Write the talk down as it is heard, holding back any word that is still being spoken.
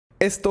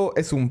Esto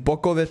es un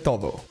poco de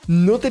todo.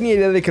 No tenía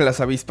idea de que las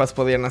avispas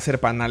podían hacer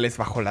panales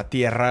bajo la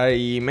tierra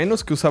y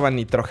menos que usaban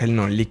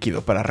nitrógeno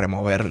líquido para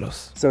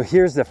removerlos. So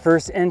here's the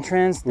first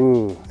entrance.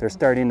 Ooh, they're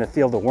starting to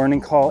feel the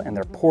warning call and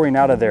they're pouring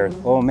out of there.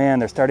 Oh man,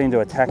 they're starting to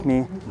attack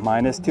me.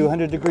 Minus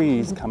 200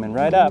 degrees coming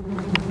right up.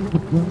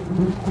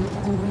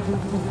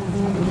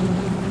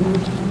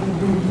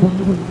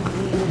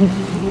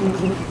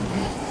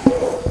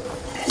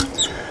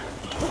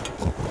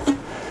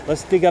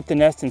 Let's dig up the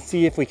nest and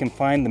see if we can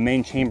find the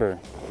main chamber.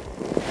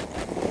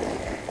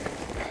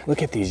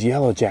 Look at these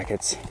yellow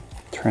jackets.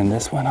 Turn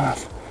this one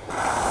off.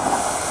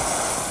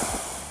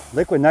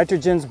 Liquid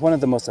nitrogen's one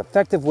of the most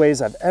effective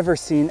ways I've ever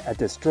seen at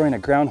destroying a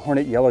ground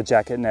hornet yellow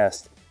jacket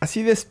nest.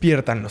 Así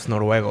despiertan los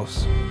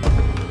noruegos.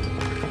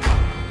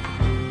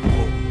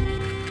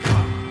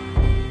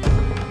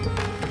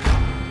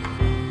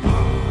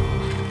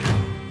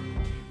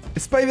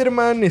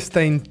 Spider-Man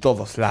está en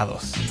todos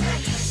lados.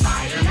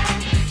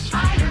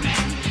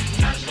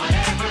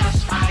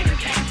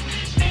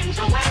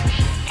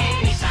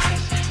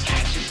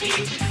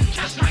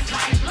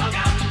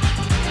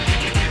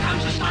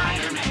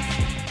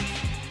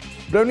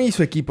 Browney y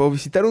su equipo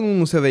visitaron un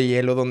museo de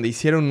hielo donde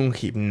hicieron un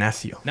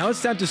gimnasio. Now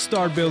it's time to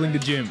start building the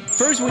gym.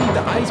 First we need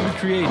the ice we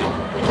created.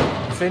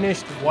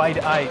 Finished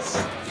white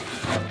ice.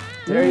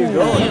 There you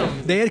go.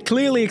 They had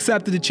clearly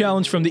accepted the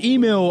challenge from the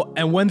email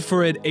and went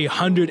for it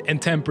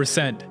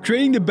 110%.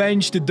 Creating the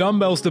bench, the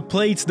dumbbells, the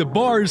plates, the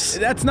bars,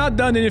 that's not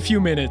done in a few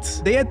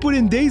minutes. They had put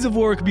in days of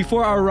work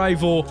before our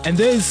arrival, and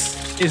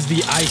this is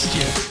the ice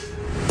gym.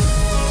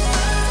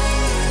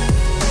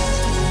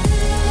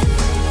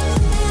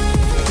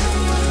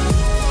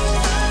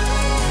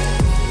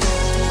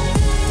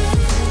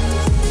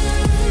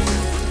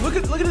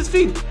 Look at his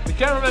feet. The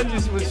cameraman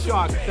just was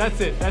shocked.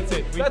 That's it. That's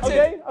it. That's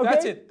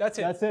it.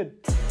 That's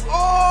it.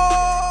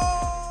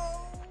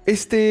 ¡Oh!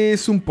 Este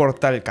es un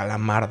portal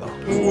Calamardo.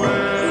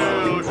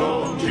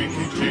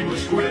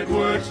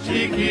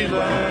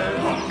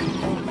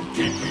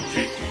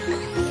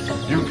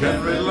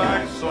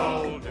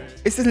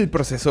 Este es el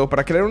proceso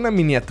para crear una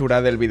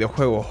miniatura del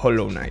videojuego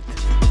Hollow Knight.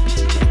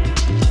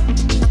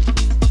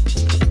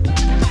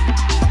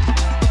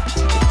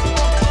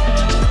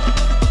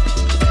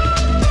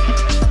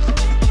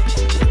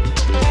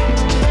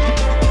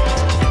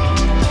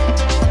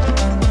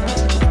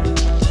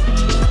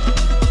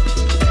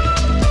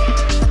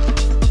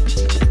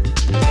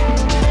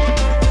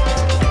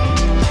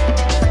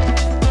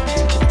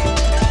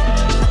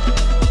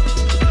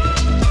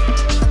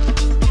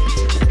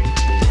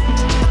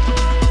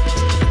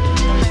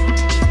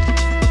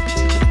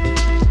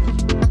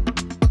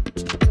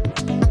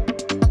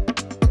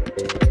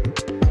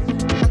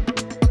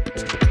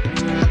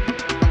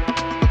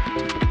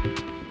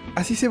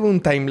 Así se ve un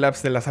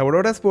timelapse de las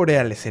auroras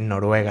boreales en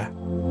Noruega.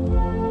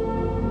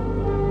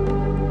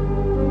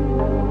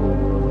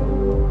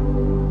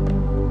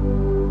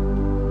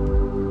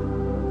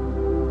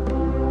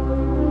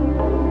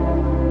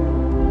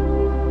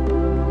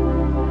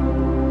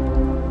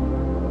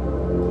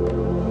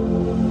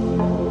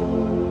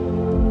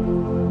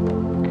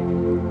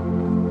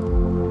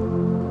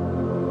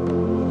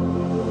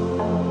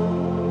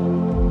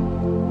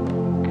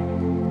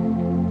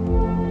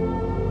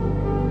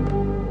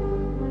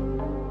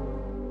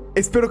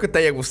 Espero que te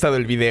haya gustado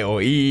el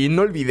video y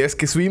no olvides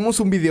que subimos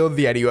un video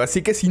diario,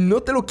 así que si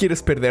no te lo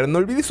quieres perder, no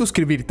olvides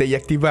suscribirte y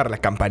activar la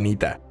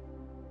campanita.